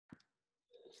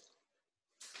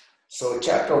So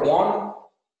chapter 1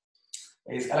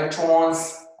 is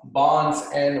electrons, bonds,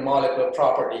 and molecular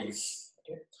properties.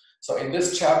 Okay? So in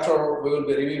this chapter, we will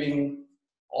be reviewing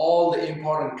all the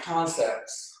important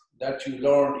concepts that you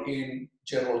learned in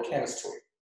general chemistry.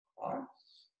 All right?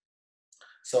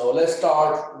 So let's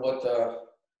start with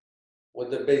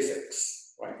the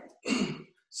basics, right?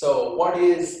 So what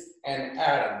is an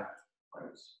atom?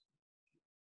 Right?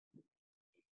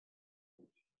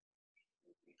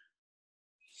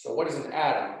 So what is an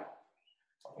atom?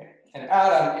 Okay. An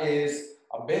atom is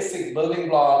a basic building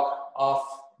block of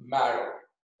matter.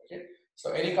 Okay. So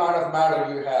any kind of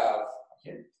matter you have,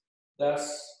 okay,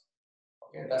 that's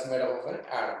made up of an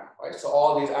atom, right? So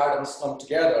all these atoms come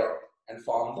together and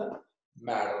form the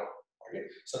matter. Okay.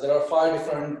 So there are five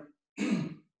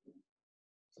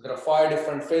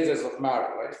different phases of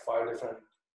matter, right? 5 different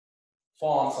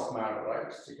forms of matter,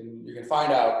 right? So you can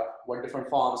find out what different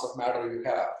forms of matter you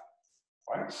have,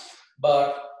 right?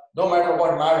 But no matter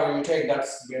what matter you take,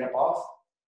 that's made up of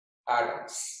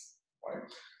atoms, right?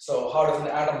 So how does an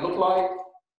atom look like?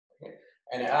 Okay.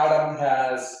 An atom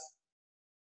has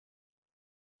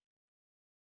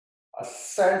a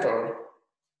center,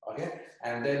 okay,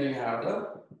 and then you have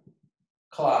the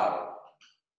cloud.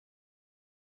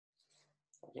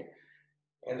 Okay.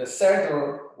 In the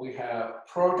center, we have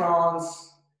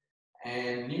protons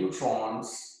and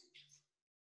neutrons,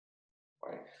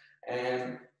 right?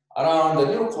 And around the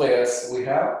nucleus, we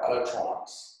have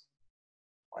electrons,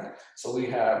 right? So we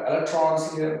have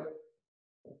electrons here,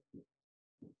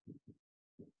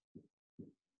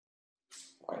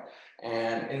 right?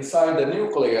 And inside the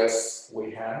nucleus,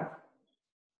 we have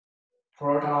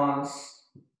protons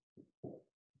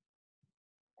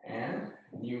and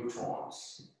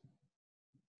neutrons.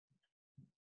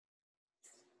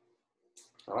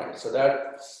 All right, so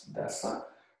that's the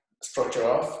structure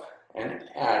of an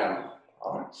atom.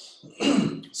 All right.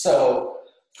 So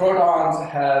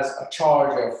protons has a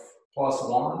charge of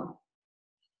 +1.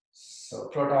 So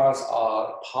protons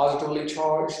are positively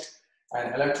charged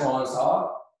and electrons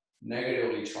are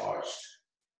negatively charged.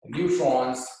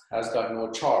 Neutrons has got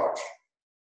no charge,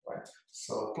 right?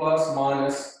 So plus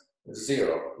minus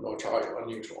 0, no charge on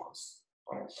neutrons,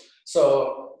 right?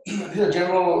 So this is a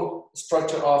general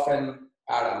structure of an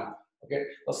atom. Okay,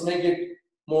 let's make it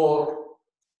more,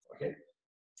 okay,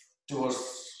 towards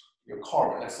your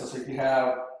carbon. So if you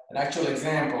have an actual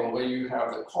example where you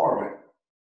have the carbon,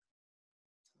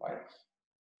 right?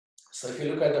 So if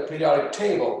you look at the periodic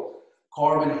table,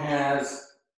 carbon has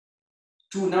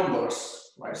 2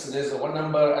 numbers, right? So there's one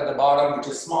number at the bottom which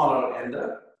is smaller and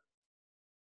the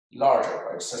larger,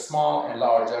 right? So small and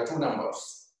large are 2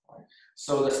 numbers, right?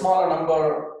 So the smaller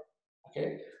number,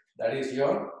 okay, that is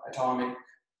your atomic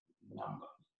number.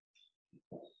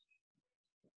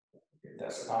 Okay,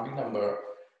 that's atomic number.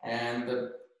 And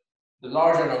the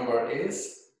larger number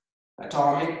is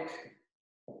atomic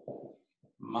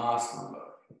mass number.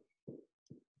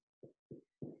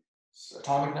 So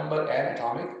atomic number and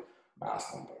atomic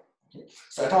mass number. Okay.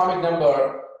 So atomic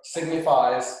number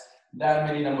signifies that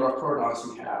many number of protons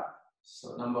you have.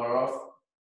 So number of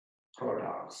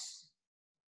protons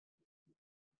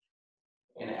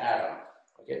in an atom.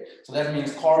 Okay. So that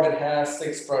means carbon has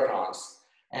 6 protons,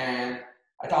 and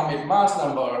atomic mass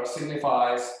number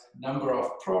signifies number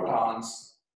of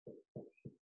protons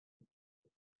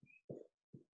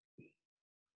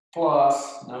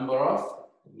plus number of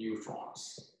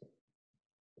neutrons.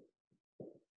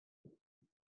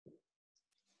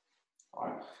 All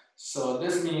right. So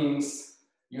this means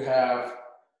you have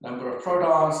number of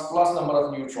protons plus number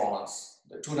of neutrons,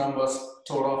 the 2 numbers,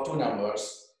 total of 2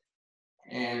 numbers,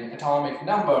 and atomic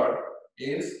number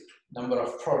is number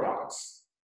of protons.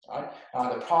 All right.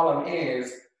 Now the problem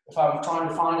is, if I'm trying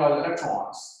to find out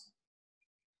electrons,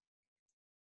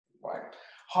 right?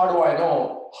 How do I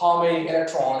know how many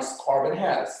electrons carbon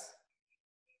has?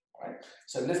 Right.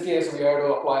 So in this case, we have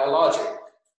to apply a logic.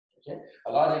 Okay.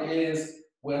 A logic is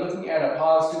we're looking at a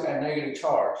positive and negative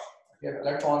charge. Okay.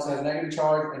 Electrons has negative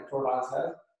charge and protons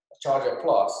have a charge of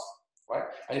plus. Right.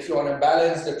 And if you want to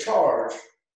balance the charge,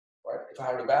 right? If I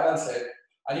have to balance it,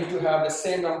 I need to have the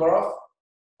same number of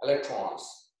electrons.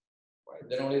 Right.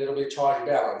 Then only there will be charge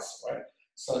balance. Right.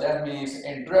 So that means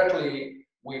indirectly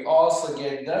we also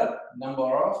get the number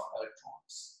of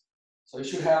electrons. So you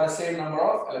should have the same number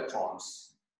of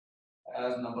electrons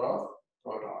as number of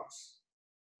protons.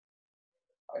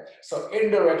 Right. So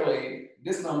indirectly,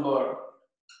 this number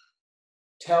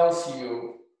tells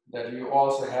you that you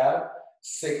also have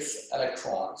 6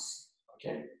 electrons,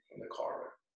 okay, in the carbon.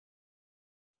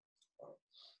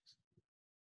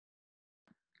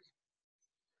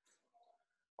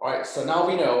 All right, so now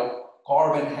we know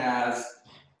carbon has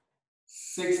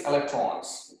 6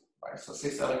 electrons, right? So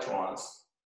 6 electrons.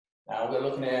 Now we're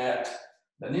looking at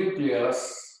the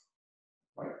nucleus,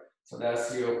 right? So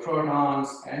that's your protons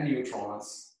and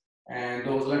neutrons, and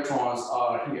those electrons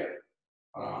are here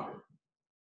around it,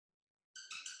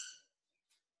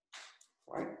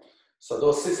 right? So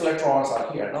those 6 electrons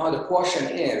are here. Now the question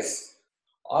is,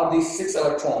 are these 6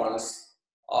 electrons,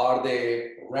 are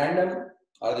they random?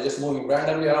 Are they just moving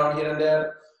randomly around here and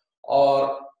there?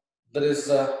 Or there is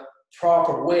a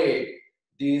proper way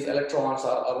these electrons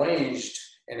are arranged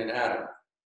in an atom?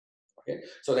 Okay,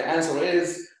 so the answer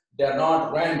is they're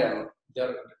not random,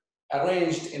 they're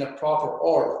arranged in a proper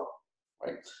order,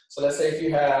 right? So let's say if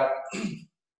you have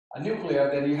a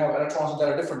nucleus, then you have electrons that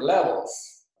are different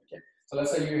levels. Okay, so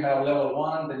let's say you have level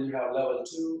 1, then you have level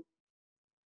 2,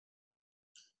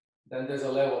 then there's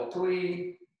a level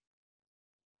 3.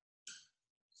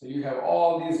 So you have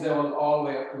all these levels all the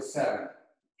way up to 7.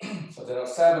 So there are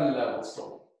 7 levels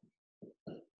total.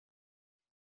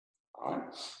 All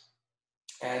right.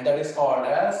 And that is called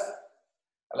as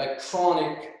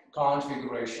electronic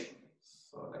configuration.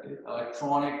 So that is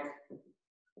electronic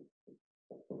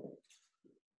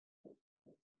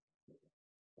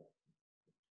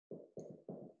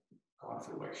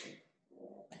configuration.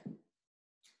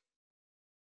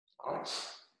 All right.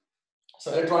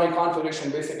 So electronic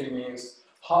configuration basically means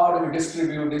how do we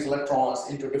distribute these electrons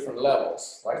into different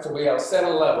levels, right? So we have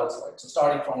 7 levels, right? So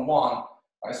starting from 1,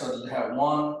 right? So we have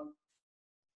 1,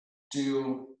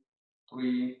 2,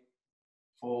 3,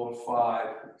 4, 5,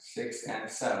 6, and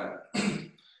 7.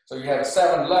 So you have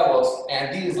 7 levels,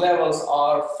 and these levels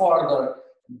are further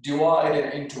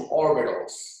divided into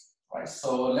orbitals, right?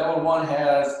 So level 1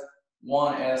 has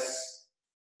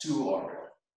 1s2 orbital,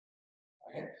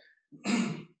 okay?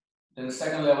 Then the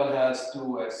second level has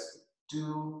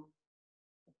 2s2,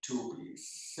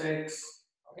 2p6,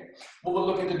 okay? We will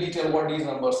look into detail what these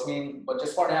numbers mean, but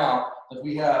just for now, that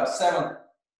we have 7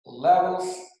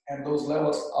 levels, and those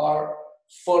levels are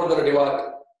further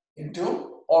divided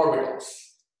into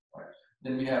orbitals. Right?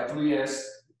 Then we have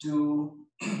 3s2,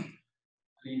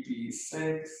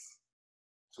 3p6,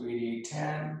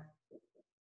 3d10.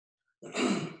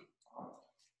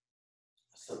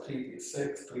 So 3p6,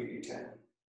 3d10.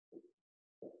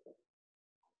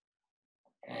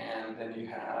 And then you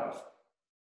have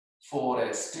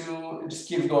 4s2. It just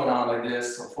keeps going on like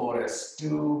this. So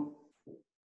 4s2,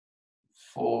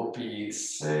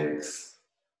 4p6,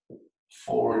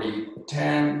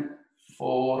 4d10,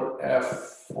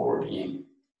 4f14.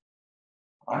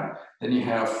 Right? Then you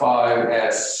have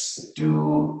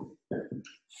 5s2,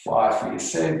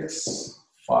 5p6,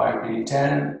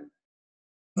 5d10.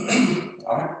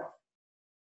 All right.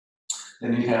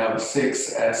 Then you have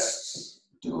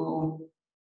 6s2,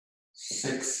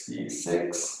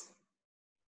 6p6,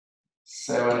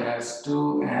 7s2,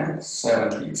 and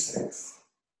 7p6.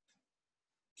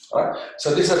 All right.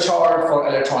 So this is a chart for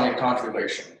electronic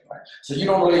configuration. Right? So you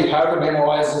don't really have to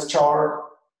memorize this chart,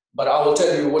 but I will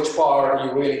tell you which part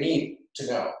you really need to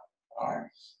know. All right.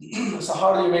 So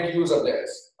how do you make use of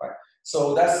this? Right.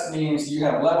 So that means you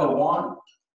have level 1.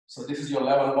 So this is your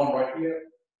level 1 right here.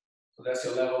 So that's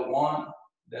your level 1,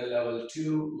 then level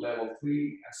 2, level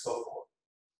 3, and so forth.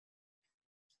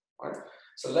 Right.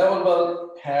 So level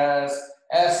 1 has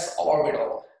s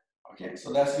orbital. Okay.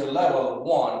 So that's your level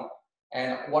 1.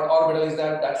 And what orbital is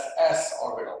that? That's s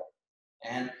orbital.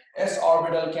 And s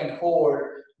orbital can hold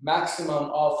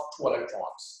maximum of 2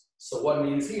 electrons. So what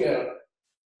means here,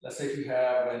 let's say if you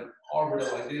have an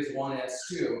orbital like this,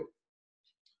 1s2.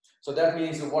 So that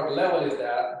means what level is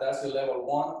that? That's your level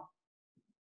 1.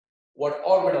 What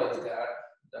orbital is that?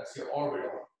 That's your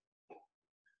orbital.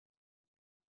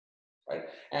 Right?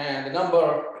 And the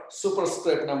number,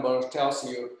 superscript number, tells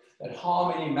you that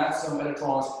how many maximum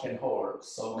electrons it can hold.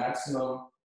 So maximum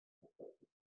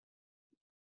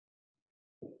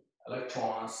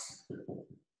electrons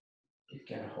it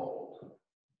can hold.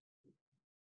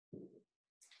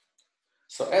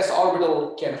 So s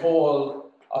orbital can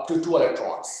hold up to 2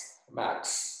 electrons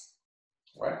max,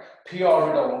 right? P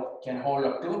orbital can hold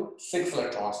up to 6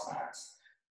 electrons max.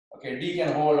 Okay, D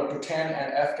can hold up to 10,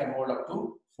 and F can hold up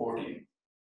to 14.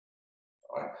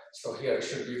 All right, so here it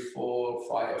should be 4,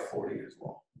 5, or 14 as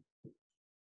well.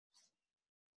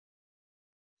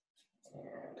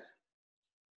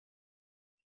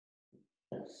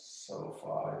 And so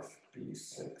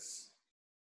 5p6.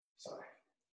 Sorry.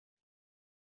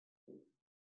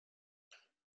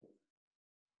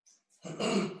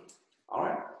 All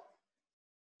right.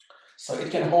 So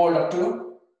it can hold up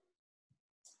to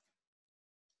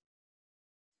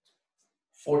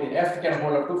 14, F can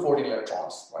hold up to 14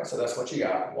 electrons, right? So that's what you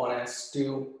got,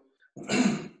 1s2.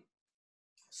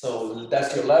 So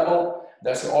that's your level,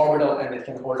 that's your orbital, and it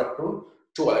can hold up to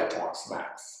 2 electrons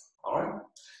max, all right?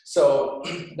 So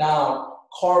now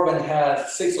carbon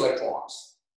has 6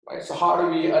 electrons, right? So how do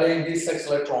we arrange these 6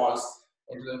 electrons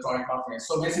into the electronic configuration?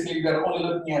 So basically we are only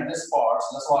looking at this part, so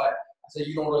that's why I say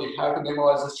you don't really have to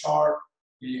memorize this chart.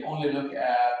 We only look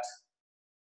at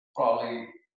probably,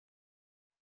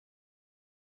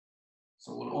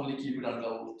 so we'll only keep it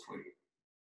until 3.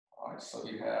 All right, so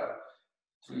we have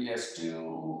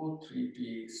 3s2,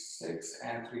 3p6,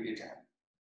 and 3d10.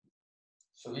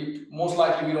 So we most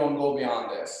likely we don't go beyond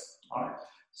this. All right.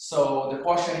 So the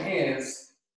question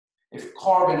is, if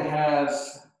carbon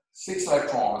has 6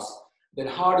 electrons, then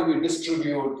how do we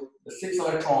distribute the 6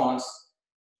 electrons,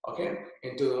 okay,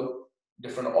 into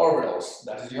different orbitals?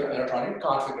 That is your electronic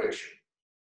configuration.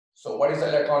 So what is the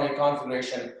electronic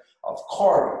configuration of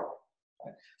carbon?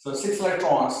 Right? So 6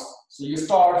 electrons, so you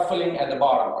start filling at the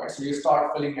bottom, right? So you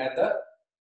start filling at the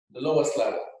lowest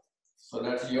level. So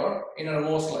that's your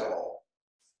innermost level.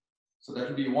 So that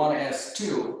will be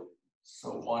 1s2.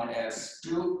 So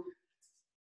 1s2,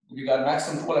 we got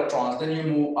maximum 2 electrons, then you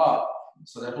move up.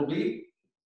 So that will be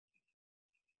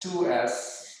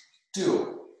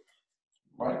 2s2,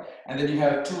 right? And then you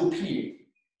have 2p.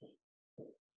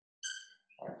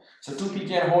 Right? So 2p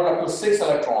can hold up to 6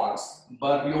 electrons,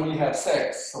 but we only have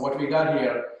 6. So what we got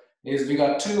here is we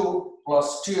got 2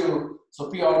 plus 2. So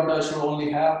p orbital should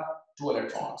only have 2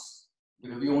 electrons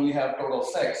because we only have total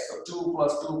 6. So 2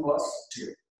 plus 2 plus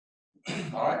 2.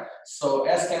 All right. So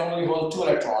s can only hold 2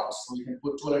 electrons. So we can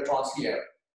put 2 electrons here.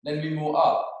 Then we move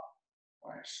up.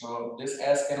 All right. So this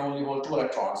s can only hold 2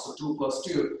 electrons. So 2 plus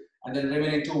 2, and then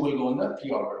remaining 2 will go in the p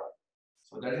orbital.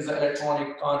 So that is the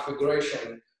electronic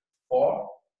configuration for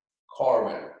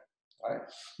carbon. Right.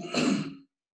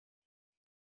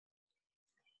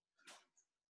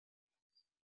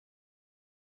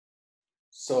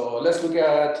 So let's look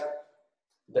at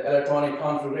the electronic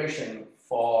configuration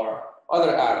for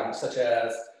other atoms, such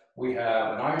as we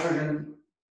have nitrogen,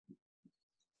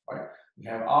 right? We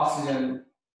have oxygen,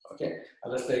 okay?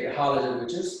 And let's take a halogen,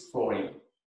 which is fluorine.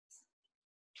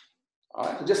 All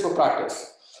right, so just for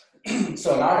practice.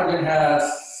 So nitrogen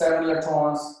has 7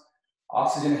 electrons,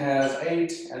 oxygen has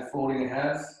 8, and fluorine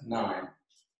has 9.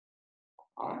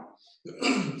 All right.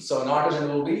 So nitrogen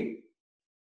will be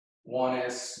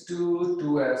 1s2,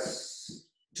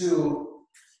 2s2,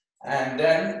 and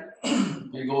then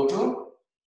we go to,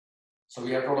 so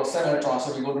we have total 7 electrons,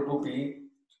 so we go to 2p,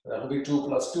 that will be 2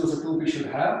 plus 2, so 2p should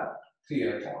have 3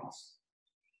 electrons.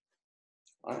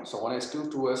 All right, so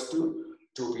 1s2, 2s2,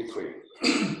 2p,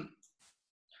 3.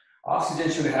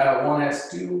 Oxygen should have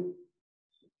 1s2,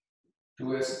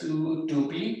 2s2,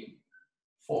 2p,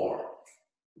 4,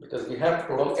 because we have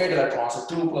total 8 electrons, so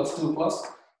 2 plus 2 plus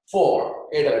 4,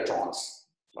 8 electrons,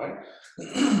 right?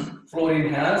 Fluorine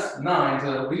has 9,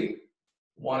 so that will be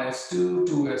 1s2,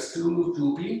 2s2,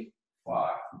 2p, 5.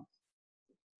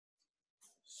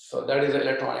 So that is the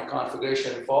electronic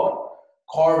configuration for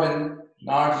carbon,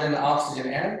 nitrogen,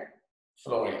 oxygen, and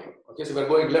fluorine. Okay, so we're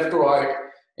going left to right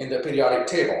in the periodic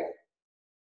table.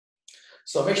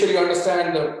 So make sure you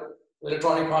understand the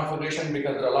electronic configuration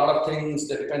because there are a lot of things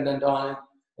that dependent on it.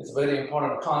 It's a very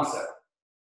important concept.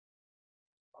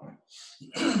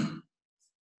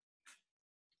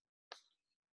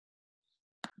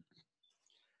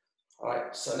 All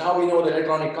right, so now we know the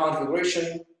electronic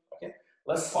configuration. Okay,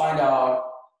 let's find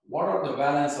out what are the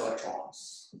valence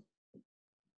electrons.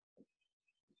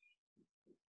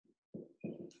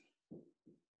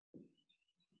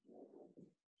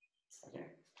 Okay,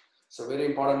 so very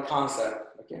important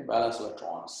concept. Okay, valence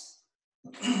electrons.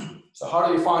 So how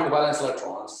do you find valence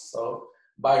electrons? So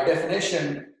by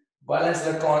definition, valence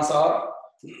electrons are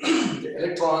the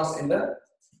electrons in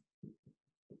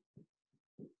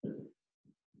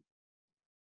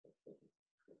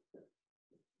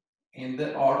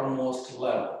the outermost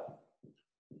level.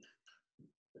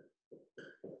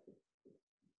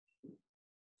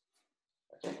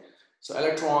 Okay. So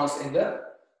electrons in the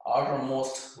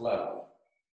outermost level.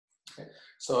 Okay.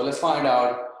 So let's find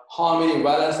out how many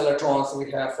valence electrons we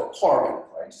have for carbon,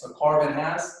 right? So carbon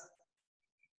has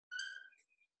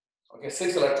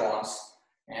 6 electrons,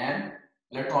 and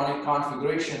electronic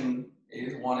configuration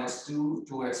is 1s2,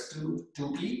 2s2,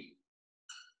 2p,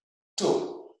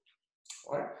 2.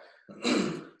 Right?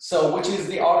 So which is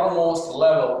the outermost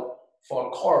level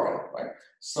for carbon, right?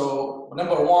 So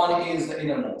number 1 is the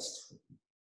innermost.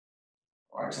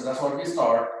 Right? So that's what we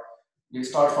start. We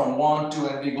start from 1, 2,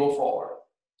 and we go forward.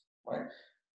 Right?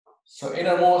 So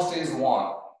innermost is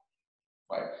 1.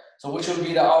 Right? So which will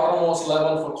be the outermost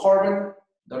level for carbon?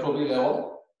 That will be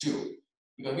level 2.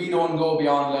 Because we don't go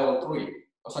beyond level 3.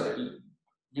 Oh, sorry,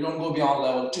 we don't go beyond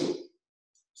level 2.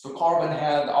 So carbon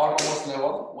has the outermost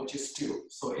level, which is 2.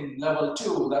 So in level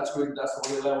 2, that's where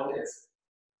the level is.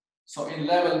 So in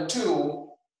level 2,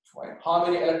 right, how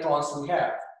many electrons we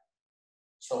have?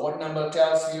 So what number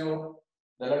tells you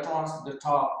the electrons? The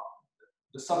top,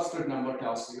 the subscript number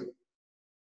tells you.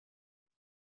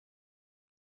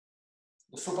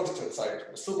 The superscript, sorry,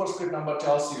 the superscript number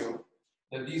tells you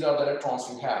that these are the electrons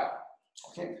we have.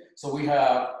 Okay, so we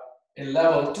have in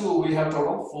level 2, we have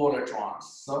total 4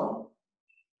 electrons. So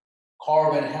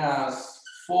carbon has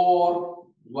 4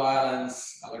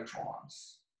 valence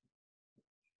electrons.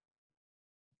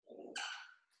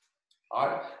 All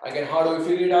right, again, how do we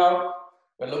figure it out?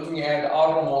 We're looking at the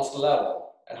outermost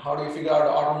level. And how do we figure out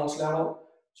the outermost level?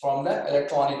 From the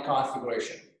electronic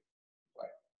configuration. Right?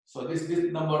 So this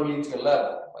number means your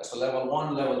level. Right? So level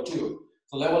 1, level 2.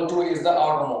 So level 2 is the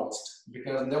outermost,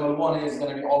 because level 1 is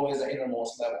going to be always the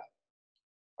innermost level.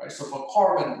 Right? So for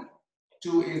carbon,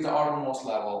 2 is the outermost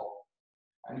level,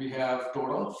 and we have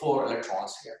total 4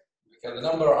 electrons here. Because the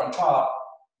number on top,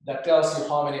 that tells you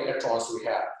how many electrons we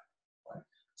have. Right?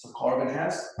 So carbon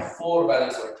has 4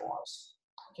 valence electrons.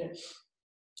 Okay.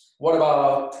 What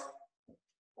about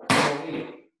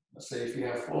fluorine? Let's say if you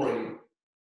have fluorine,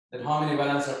 then how many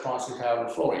valence electrons you have in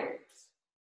fluorine?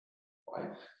 Right?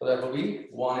 So that will be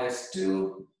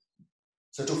 1s2.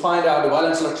 So to find out the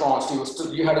valence electrons,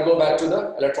 you have to go back to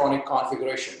the electronic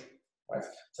configuration. Right?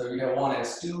 So we have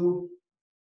 1s2,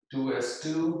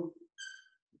 2s2,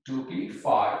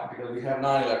 2p5, because we have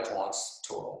 9 electrons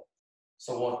total.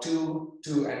 So 1, 2,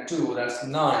 2, and 2, that's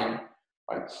 9.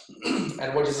 Right?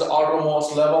 And what is the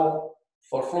outermost level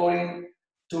for fluorine?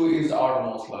 2 is the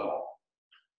outermost level.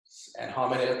 And how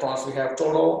many electrons we have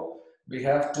total? We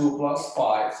have 2 plus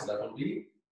 5, so that will be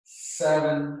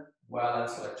 7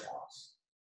 valence electrons.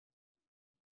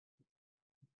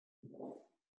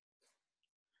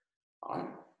 All right.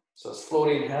 So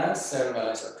fluorine has 7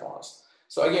 valence electrons.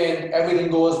 So again, everything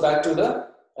goes back to the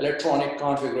electronic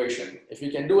configuration. If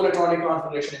you can do electronic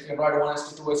configuration, if you can write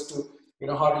 1s2, 2s2, you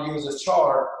know how to use this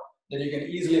chart, then you can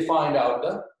easily find out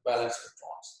the valence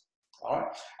electrons. All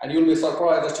right, and you'll be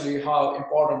surprised actually how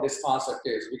important this concept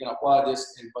is. We can apply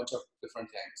this in a bunch of different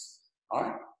things. All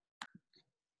right.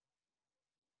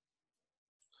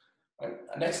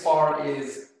 The next part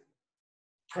is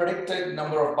predicted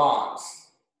number of bonds.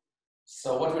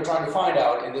 So what we're trying to find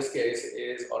out in this case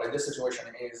is, or in this situation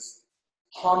is,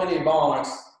 how many bonds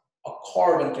a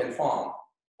carbon can form,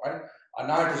 right? A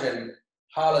nitrogen,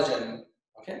 halogen,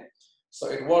 okay?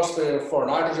 So it works for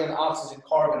nitrogen, oxygen,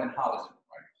 carbon, and halogen,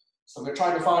 right? So we're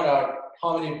trying to find out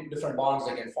how many different bonds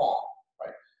they can form,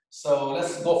 right? So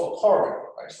let's go for carbon,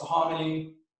 right? So how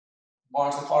many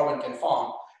bonds a carbon can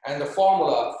form? And the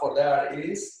formula for that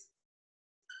is,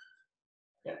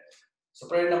 okay, so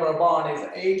predicted number of bond is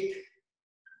 8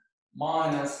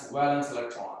 minus valence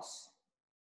electrons.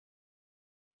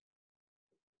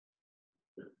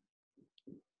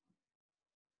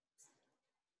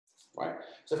 Right?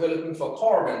 So if you're looking for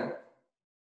carbon,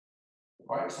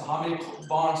 right? So how many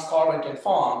bonds carbon can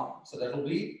form? So that will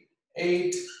be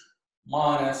 8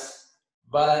 minus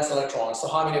valence electrons. So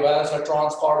how many valence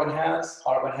electrons carbon has?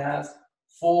 Carbon has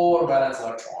 4 valence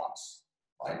electrons,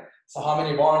 right? So how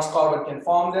many bonds carbon can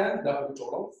form then? That will be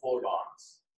total 4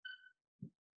 bonds.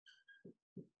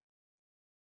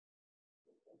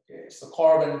 Okay, so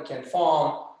carbon can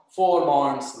form 4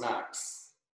 bonds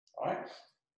max, all right?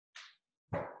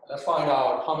 Let's find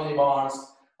out how many bonds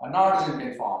a nitrogen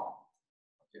can form.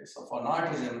 Okay, so for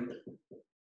nitrogen,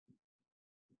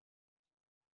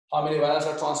 how many valence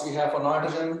electrons we have for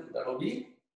nitrogen? That will be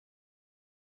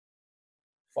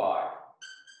 5.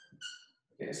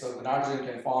 Okay, so the nitrogen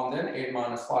can form then 8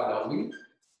 minus 5, that will be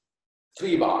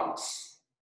 3 bonds.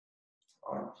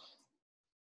 All right.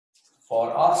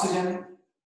 For oxygen,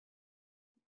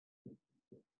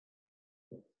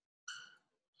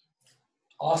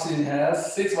 oxygen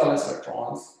has 6 valence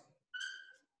electrons.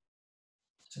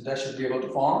 So that should be able to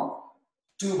form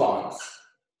 2 bonds.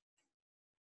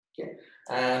 Okay.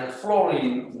 And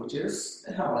fluorine, which is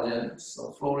a halogen,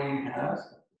 so fluorine has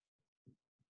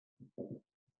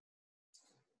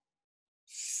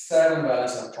 7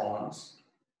 valence electrons.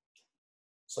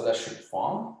 So that should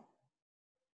form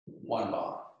 1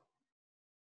 bond.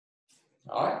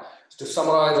 All right. So to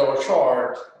summarize our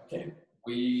chart, okay,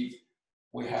 we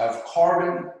have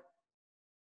carbon,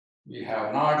 we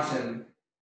have nitrogen,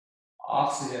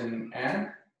 oxygen, and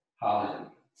halogen.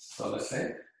 So let's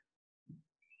say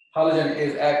halogen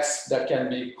is X, that can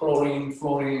be chlorine,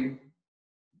 fluorine.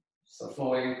 So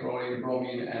fluorine, chlorine,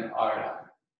 bromine, and iodine.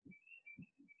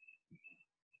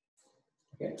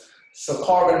 Okay. So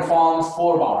carbon forms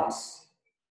 4 bonds.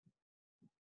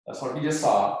 That's what we just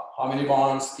saw. How many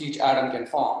bonds each atom can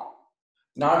form.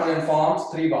 Nitrogen forms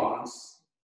 3 bonds.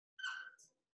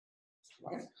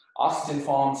 Right? Oxygen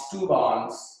forms 2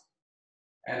 bonds.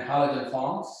 And halogen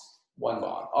forms 1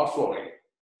 bond, or fluorine.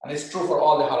 And it's true for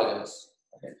all the halogens.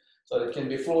 Okay? So it can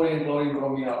be fluorine, chlorine,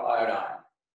 bromine, or iodine.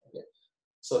 Okay?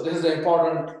 So this is the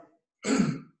important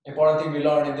thing we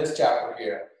learned in this chapter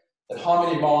here, that how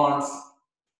many bonds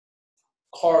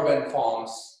carbon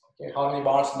forms, okay, how many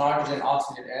bonds nitrogen,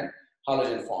 oxygen, and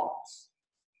halogen forms.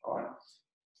 All right.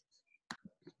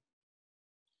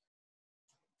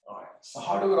 All right. So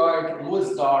how do we write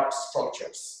Lewis dot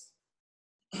structures?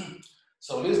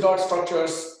 So Lewis dot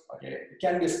structures, okay, it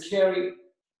can be scary,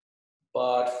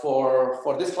 but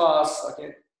for this class,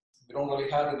 okay, we don't really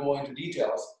have to go into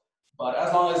details. But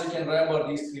as long as you can remember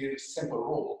these 3 simple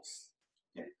rules.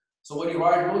 Okay. So when you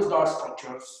write Lewis dot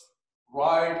structures,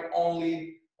 write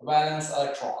only valence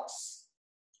electrons.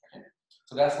 Okay.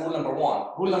 So that's rule number 1.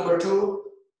 Rule number 2,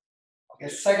 okay,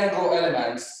 second row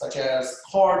elements such as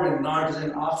carbon,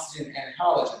 nitrogen, oxygen, and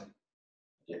halogen.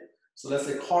 Okay. So let's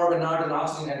say carbon, nitrogen,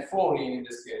 oxygen, and fluorine in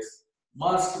this case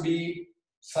must be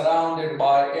surrounded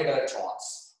by 8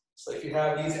 electrons. So if you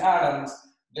have these atoms,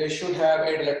 they should have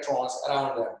 8 electrons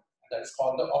around them. That is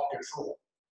called the octet rule.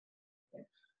 Okay.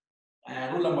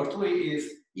 And rule number 3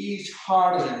 is each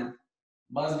hydrogen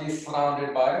must be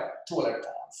surrounded by 2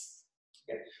 electrons.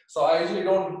 Okay. So I usually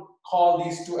don't call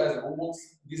these 2 as rules.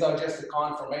 These are just a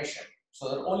confirmation. So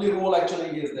the only rule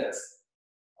actually is this.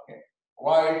 Okay.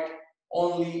 Write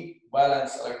only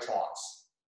valence electrons.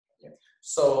 Okay.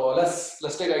 So let's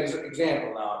take an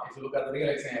example now. If you look at the real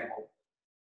example,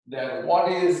 then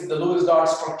what is the Lewis dot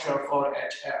structure for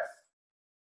HF?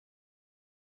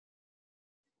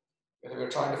 We're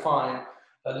trying to find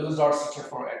the Lewis dot structure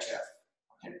for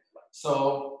HF. Okay.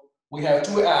 So we have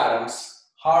 2 atoms,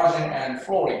 hydrogen and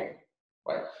fluorine,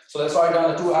 right? So let's write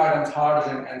down the 2 atoms,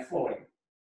 hydrogen and fluorine,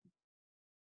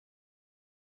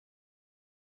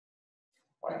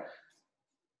 right?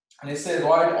 And it says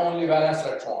write only valence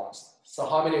electrons. So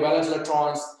how many valence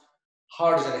electrons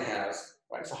hydrogen has,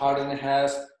 right? So hydrogen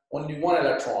has only 1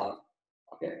 electron,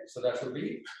 okay? So that should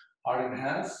be hydrogen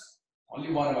has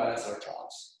only 1 valence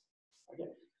electrons, okay?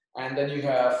 And then you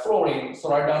have fluorine. So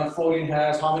write down fluorine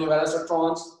has how many valence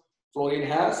electrons? Fluorine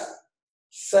has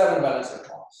 7 valence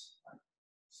electrons. Right?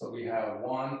 So we have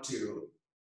 1, 2,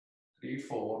 3,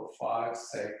 4, 5,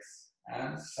 6,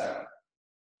 and 7.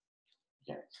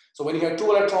 Okay. So when you have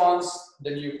 2 electrons,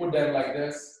 then you put them like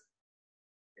this.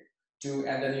 2,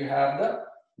 and then you have the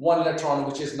 1 electron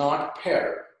which is not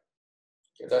paired.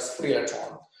 Okay, that's free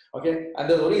electron. Okay, and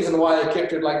the reason why I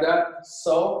kept it like that,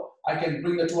 so I can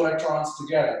bring the 2 electrons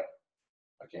together,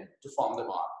 okay, to form the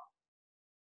bond.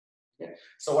 Okay,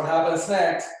 so what happens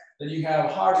next? Then you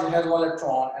have hydrogen has 1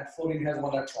 electron and fluorine has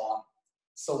 1 electron.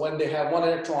 So when they have 1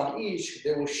 electron each,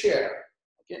 they will share.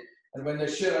 Okay, and when they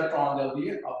share electron, there'll be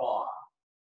a bond.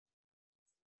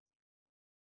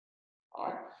 All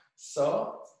right,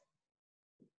 so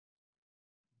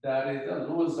that is the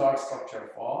Lewis dot structure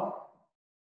for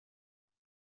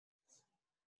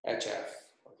HF.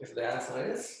 Okay, so the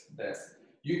answer is this.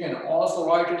 You can also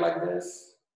write it like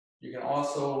this. You can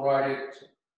also write it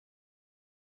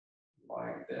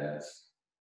like this.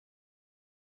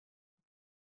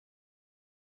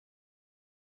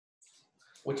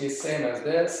 Which is same as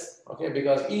this, okay,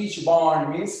 because each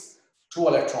bond means 2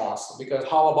 electrons. Because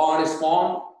how a bond is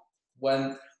formed,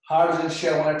 when hydrogen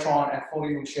share 1 electron and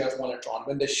fluorine shares 1 electron.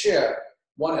 When they share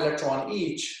 1 electron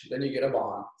each, then you get a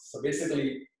bond. So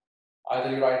basically,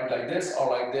 either you write it like this or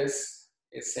like this,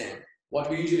 it's same. What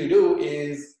we usually do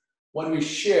is, when we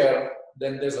share,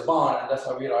 then there's a bond, and that's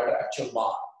why we write an actual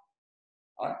bond.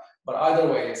 All right? But either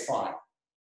way, it's fine.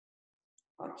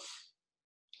 All right?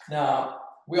 Now,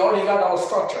 we already got our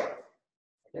structure.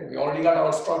 Okay? We already got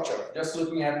our structure, just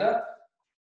looking at the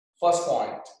first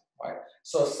point. Right?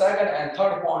 So second and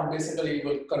third point basically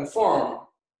will confirm,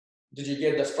 did you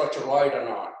get the structure right or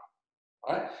not?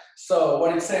 All right? So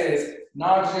what it says,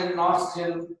 nitrogen,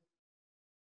 oxygen,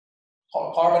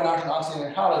 carbon, nitrogen, oxygen,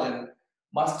 and halogen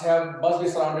must be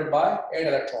surrounded by 8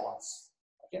 electrons.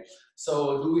 Okay?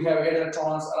 So do we have 8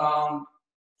 electrons around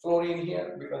fluorine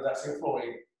here? Because that's your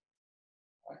fluorine.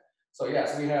 Right? So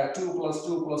yes, we have 2 plus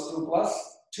 2 plus 2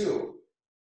 plus 2.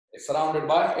 It's surrounded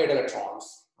by 8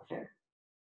 electrons. Okay?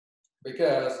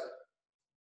 Because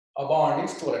a bond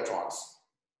is 2 electrons.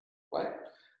 Right?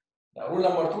 Now, rule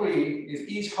number 3 is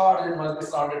each hydrogen must be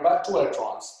surrounded by 2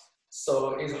 electrons.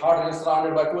 So is hydrogen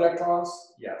surrounded by 2 electrons?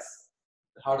 Yes.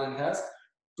 The hydrogen has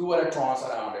 2 electrons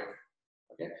around it.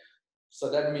 Okay. So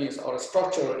that means our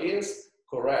structure is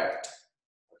correct.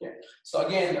 Okay. So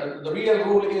again, the real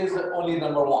rule is only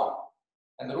number 1.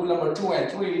 And the rule number 2 and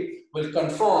 3 will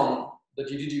confirm that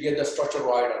did you get the structure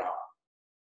right or not.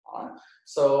 All right.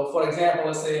 So for example,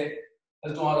 let's do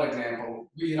another example.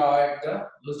 We write the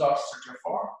Lewis dot structure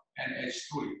for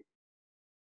NH3.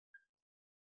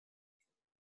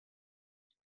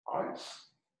 All right.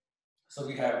 So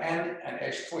we have N and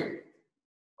H3.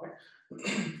 Right?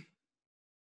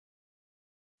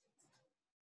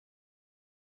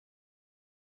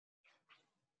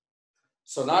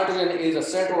 So nitrogen is a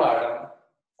central atom.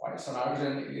 Right? So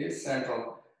nitrogen is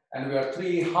central, and we have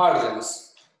 3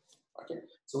 hydrogens. Okay.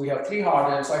 So we have 3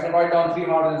 hydrogens. So I can write down 3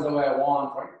 hydrogens the way I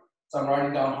want, right? So I'm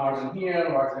writing down hydrogen here,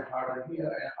 hydrogen here,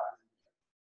 and hydrogen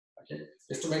here. Okay.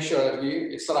 Just to make sure that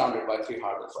it's surrounded by 3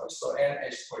 hydrogens, right? So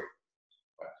NH3.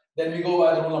 Right? Then we go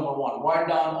by the rule number 1. Write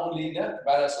down only the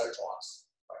valence electrons.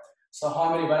 Right? So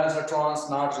how many valence electrons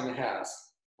nitrogen has?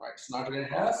 Right. So nitrogen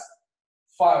has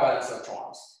 5 valence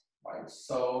electrons. Right.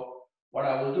 So what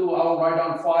I will do, I will write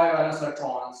down 5 valence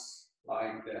electrons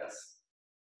like this.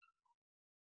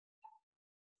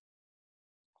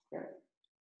 Okay.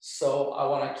 So I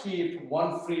want to keep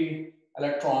 1 free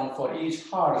electron for each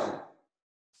hydrogen.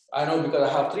 I know because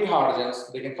I have 3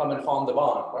 hydrogens, they can come and form the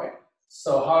bond, right?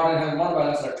 So hydrogen has 1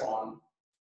 valence electron, and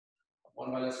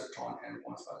 1 valence electron.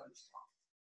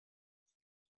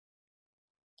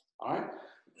 All right.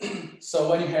 So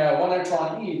when you have 1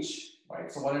 electron each, right?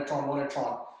 So 1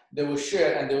 electron, they will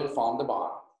share and they will form the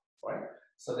bond, right?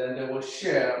 So then they will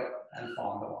share and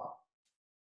form the bond.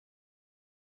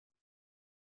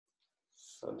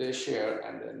 So they share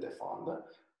and then they form the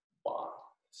bond.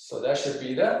 So that should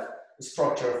be the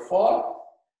structure for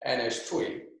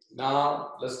NH3.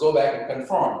 Now let's go back and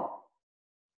confirm.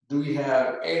 Do we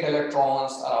have 8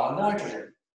 electrons around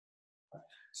nitrogen?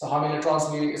 So how many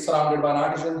electrons is surrounded by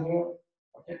nitrogen here?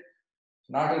 Okay.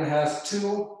 Nitrogen has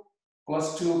 2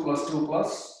 plus 2 plus 2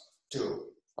 plus 2.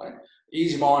 Right?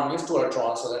 Each bond is 2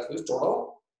 electrons, so that is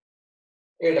total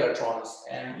 8 electrons.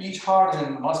 And each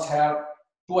hydrogen must have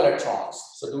 2 electrons.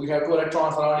 So do we have 2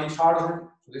 electrons around each hydrogen?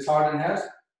 So this hydrogen has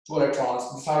 2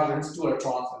 electrons, this hydrogen has 2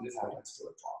 electrons, and this hydrogen has 2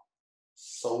 electrons.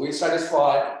 So we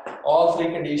satisfy all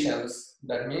 3 conditions.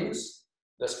 That means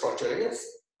the structure is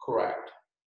correct.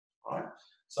 All right.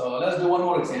 So let's do one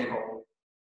more example.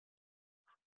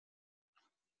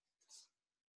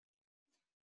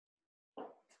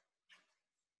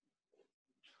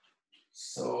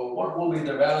 So what will be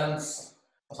the valence?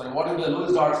 Sorry, what is the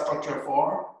Lewis dot structure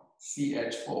for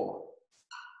CH4? All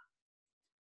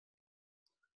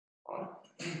right.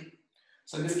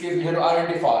 So in this case, we have to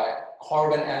identify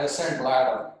carbon as a central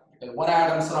atom. Because 1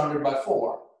 atom surrounded by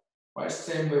 4, right?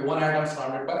 Same way, 1 atom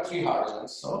surrounded by 3 hydrogens.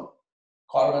 So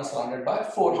carbon surrounded by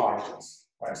 4 hydrogens,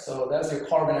 right? So that's your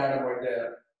carbon atom right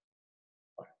there.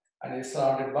 And it's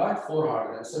surrounded by 4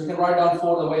 hydrogens. So you can write down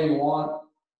 4 the way you want.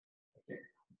 Okay.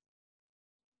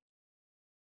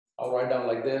 I'll write down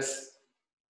like this.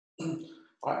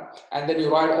 Right. And then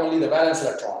you write only the valence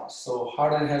electrons. So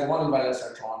hydrogen has 1 valence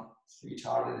electron. So each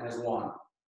hydrogen has 1.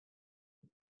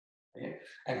 Okay.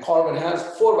 And carbon has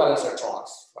 4 valence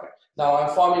electrons. Right. Now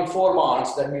I'm forming 4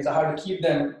 bonds. That means I have to keep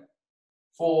them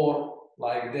 4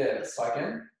 like this. So I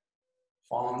can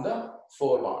form the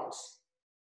 4 bonds.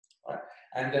 Right.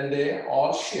 And then they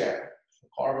all share. So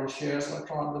carbon shares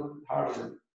electron with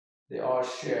hydrogen. They all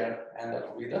share, and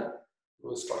that will be the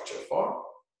Lewis structure for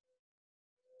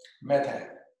methane.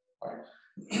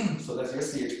 Right. So that's your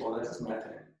CH4. This is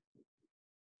methane.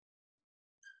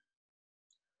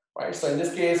 Right. So in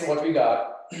this case, what we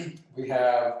got, we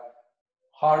have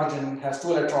hydrogen has 2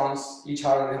 electrons. Each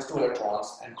hydrogen has 2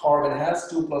 electrons, and carbon has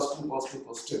 2 plus 2 plus 2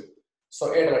 plus 2.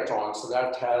 So 8 electrons. So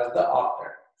that has the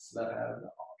octet. So that has the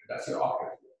octet. That's your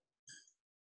octet.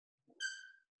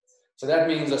 So that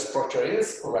means the structure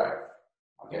is correct.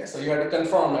 Okay, so you have to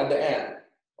confirm at the end.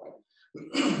 Right?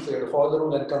 So you have to follow the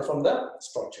rule and confirm the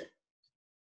structure.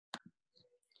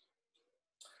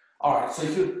 All right, so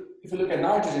if you look at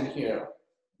nitrogen here,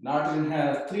 nitrogen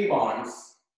has 3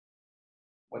 bonds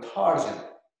with hydrogen,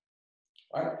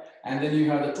 right? And then you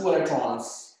have the 2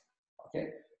 electrons,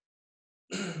 okay?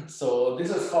 So this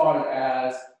is called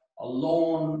as a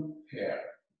lone pair.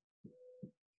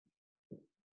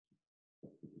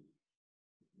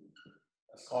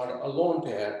 It's called a lone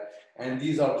pair, and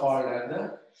these are called as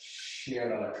the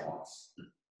shared electrons.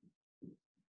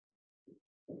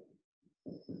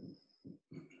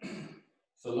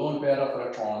 So lone pair of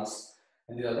electrons,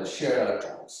 and these are the shared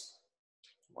electrons.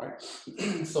 right?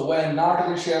 So when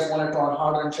nitrogen shares one electron,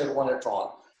 hydrogen shares one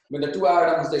electron. When the two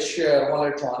atoms, they share one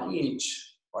electron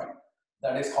each, right?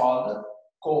 That is called the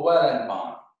covalent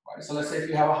bond, right? So let's say if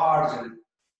you have a hydrogen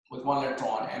with one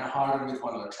electron and a hydrogen with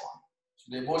one electron.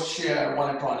 So they both share one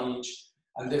electron each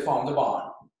and they form the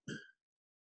bond,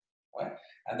 right?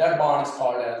 And that bond is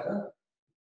called as the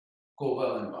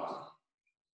covalent bond.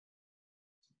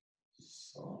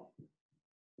 So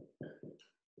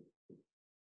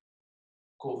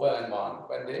covalent bond,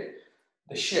 when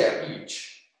they share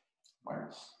each,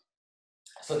 right?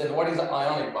 So then what is the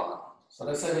ionic bond? So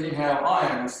let's say when you have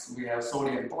ions, we have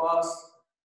sodium plus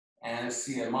and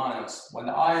Cl minus. When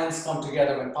the ions come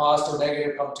together, when positive and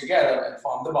negative come together and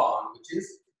form the bond, which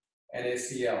is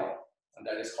NaCl, and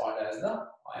that is called as the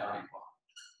ionic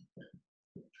bond.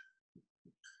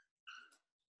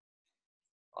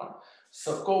 Right.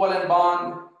 So covalent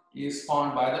bond is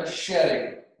formed by the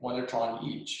sharing one electron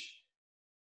each.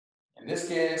 In this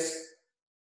case,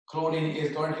 chlorine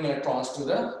is donating electrons to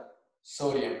the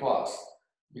sodium plus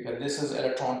because this is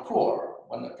electron poor.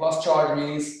 When the plus charge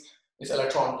means it's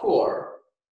electron poor,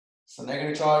 so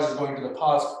negative charge is going to the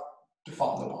positive to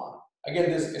form the bond.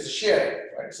 Again, this is sharing,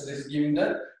 right? So this is giving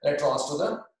the electrons to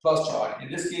the plus charge.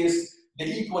 In this case, they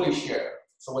equally share.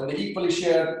 So when they equally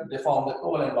share, they form the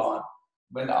covalent bond.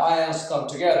 When the ions come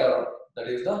together, that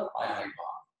is the ionic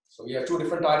bond. So we have two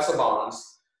different types of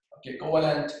bonds, okay,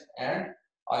 covalent and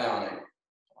ionic.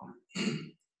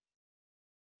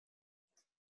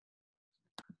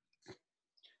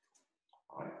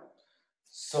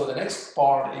 So the next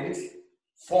part is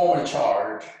formal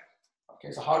charge.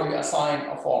 Okay, so how do we assign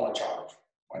a formal charge?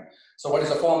 Right? So what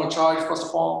is a formal charge? First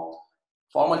of all,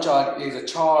 formal charge is a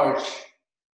charge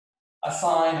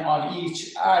assigned on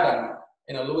each atom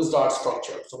in a loose dot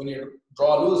structure. So when you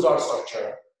draw a loose dot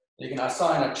structure, you can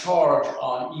assign a charge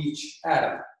on each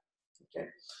atom. Okay,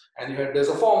 and there's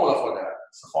a formula for that.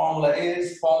 So formula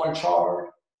is formal charge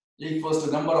equals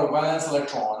to number of valence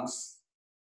electrons.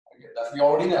 Okay, that we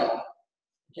already know.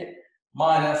 Okay,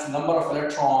 minus number of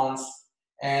electrons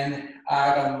and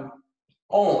atom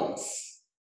ohms.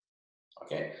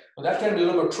 Okay, so that can be a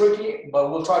little bit tricky,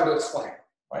 but we'll try to explain,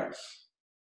 right?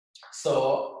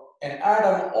 So an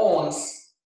atom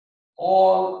owns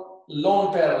all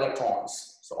lone pair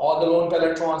electrons. So all the lone pair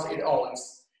electrons it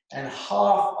owns, and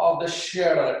half of the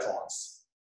shared electrons.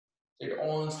 It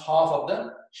owns half of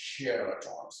the shared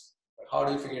electrons. But how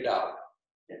do you figure it out?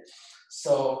 Okay.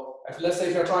 So let's say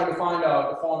if you're trying to find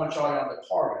out the formal charge on the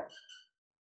carbon,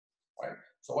 right?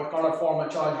 So what kind of formal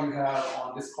charge you have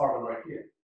on this carbon right here?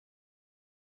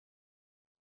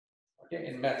 Okay,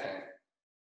 in methane,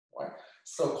 right?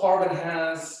 So carbon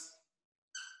has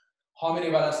how many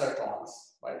valence electrons,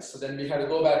 right? So then we have to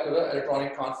go back to the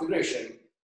electronic configuration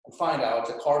and find out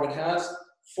that carbon has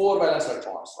 4 valence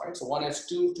electrons, right? So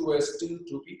 1s2, 2s2,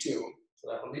 2p2.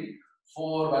 So that will be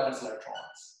 4 valence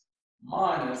electrons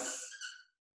minus,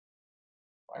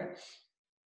 right?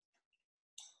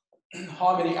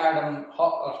 How many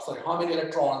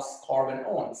electrons carbon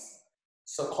owns?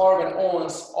 So carbon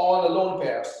owns all the lone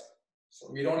pairs. So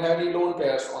we don't have any lone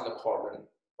pairs on the carbon,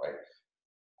 right?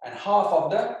 And half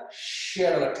of the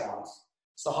shared electrons.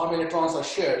 So how many electrons are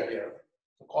shared here?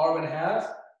 So carbon has,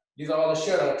 these are all the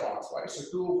shared electrons, right? So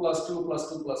 2 plus 2 plus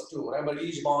 2 plus 2. Remember,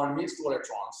 each bond means 2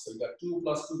 electrons. So you got 2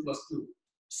 plus 2 plus 2.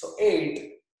 So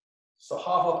 8. So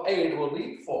half of 8 will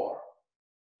be 4.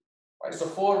 Right? So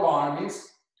 4 bond means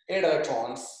 8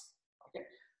 electrons. Okay.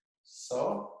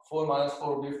 So 4 minus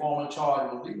 4 will be formal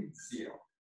charge will be 0.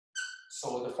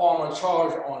 So the formal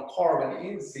charge on carbon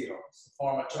is 0. So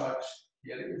formal charge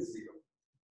here is 0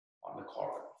 on the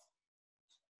carbon.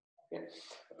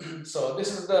 Okay. So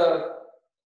this is the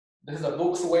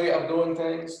book's way of doing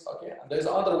things. Okay. And there's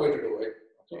another way to do it.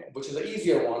 Okay. Which is the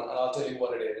easier one, and I'll tell you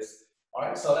what it is. All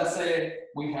right. So let's say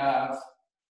we have.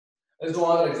 Let's do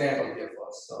another example here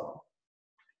first. So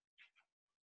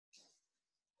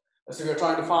let's say we're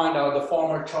trying to find out the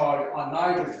formal charge on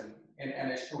nitrogen in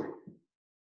NH3.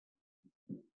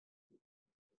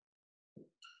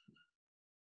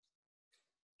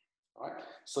 Right.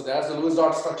 So there's the loose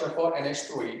dot structure for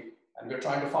NH3, and we're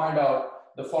trying to find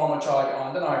out the formal charge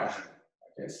on the nitrogen.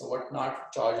 Okay, so what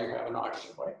charge you have on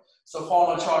nitrogen, right? So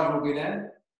formal charge will be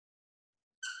then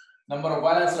number of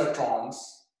valence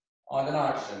electrons on the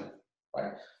nitrogen,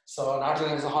 right? So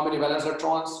nitrogen has how many valence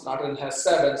electrons? Nitrogen has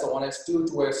 7, so 1s2,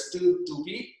 2s2,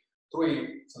 2p,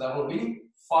 3. So that will be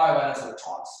 5 valence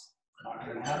electrons.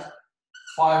 Nitrogen has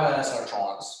 5 valence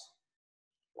electrons,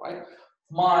 right?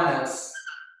 Minus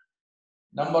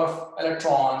number of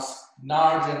electrons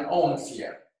nitrogen owns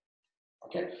here.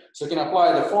 Okay, so you can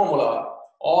apply the formula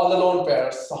all the lone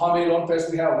pairs. So how many lone pairs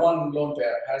we have? One lone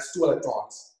pair has 2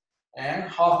 electrons, and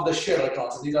half of the shared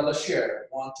electrons. So these are the shared,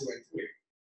 1, 2, and 3.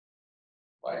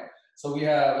 Right? So we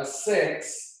have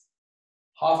 6.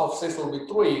 Half of 6 will be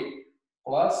 3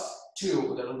 plus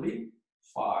 2. That will be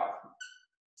 5.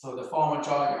 So the formal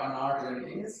charge on argon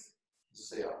is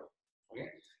 0. Okay.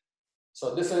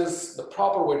 So this is the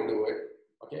proper way to do it.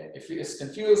 Okay. If it's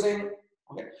confusing,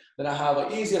 okay, then I have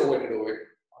an easier way to do it.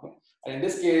 Okay. And in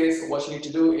this case, what you need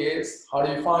to do is, how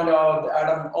do you find out the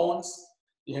atom owns?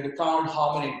 You have to count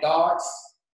how many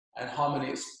dots and how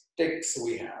many sticks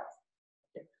we have.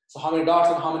 Okay. So how many dots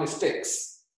and how many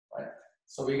sticks? Right.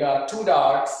 So we got 2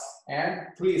 dots and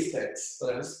 3 sticks. So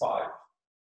that is 5.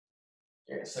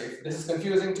 Okay. So if this is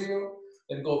confusing to you,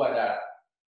 then go by that.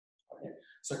 Okay.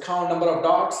 So count number of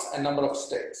dots and number of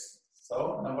sticks.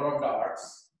 So number of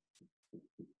dots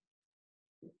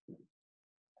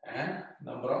and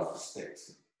number of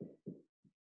sticks.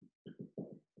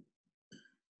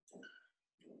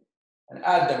 And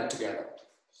add them together.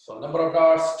 So number of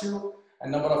dots 2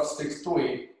 and number of sticks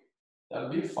 3. That will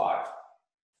be 5.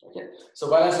 Okay. So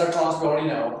valence electrons we already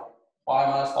know. 5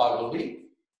 minus 5 will be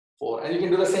 4. And you can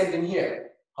do the same thing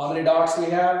here. How many dots we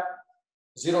have?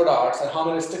 0 dots. And how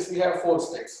many sticks we have? 4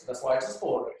 sticks. That's why it is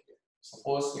 4 right here. So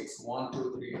 4 sticks. 1,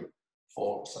 2, 3,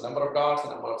 4. So number of dots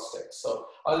and number of sticks. So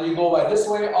either you go by this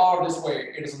way or this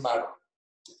way. It doesn't matter.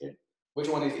 Okay. Which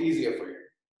one is easier for you?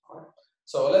 All right.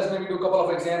 So let's maybe do a couple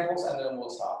of examples and then we'll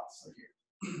start. So here.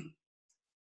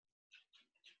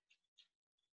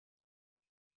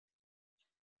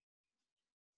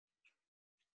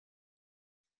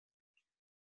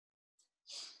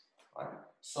 Right.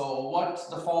 So what's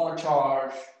the formal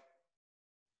charge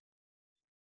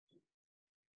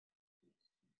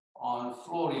on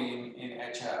fluorine in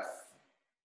HF?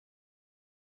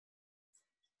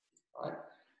 Right.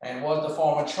 And what's the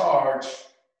formal charge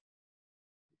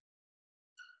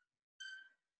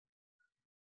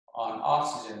on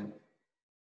oxygen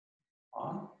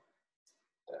on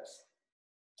this?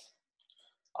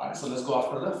 All right, so let's go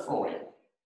after the fluorine.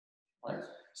 Right.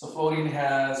 So fluorine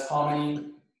has how many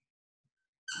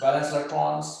valence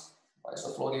electrons? Right. So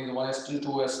fluorine is 1s2,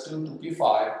 2s2,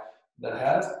 2p5 that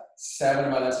has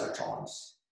 7 valence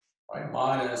electrons. Right.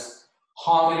 Minus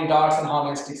how many dots and how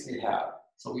many sticks we have.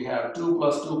 So we have 2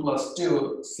 plus 2 plus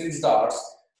 2, 6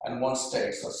 dots and 1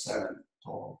 stick, so 7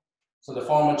 total. So the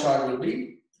formal charge will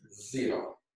be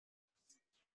 0.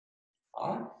 All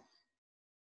right.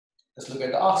 Let's look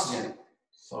at the oxygen.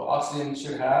 So oxygen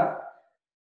should have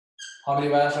how many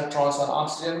valence electrons on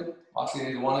oxygen? Oxygen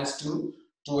is 1s2,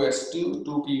 2s2,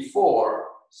 2p4.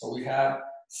 So we have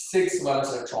 6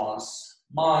 valence electrons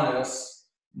minus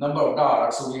number of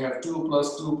dots. So we have 2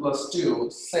 plus 2 plus 2,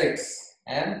 6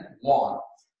 and 1.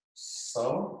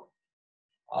 So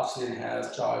oxygen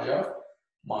has charge of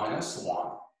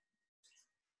 -1.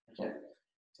 Okay,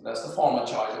 so that's the formal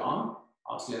charge on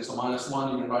oxygen. So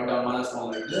 -1, you can write down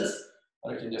 -1 like this,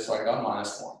 or you can just write down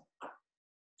 -1.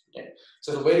 Okay,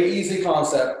 so it's a very easy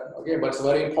concept, okay, but it's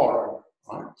very important.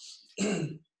 Right?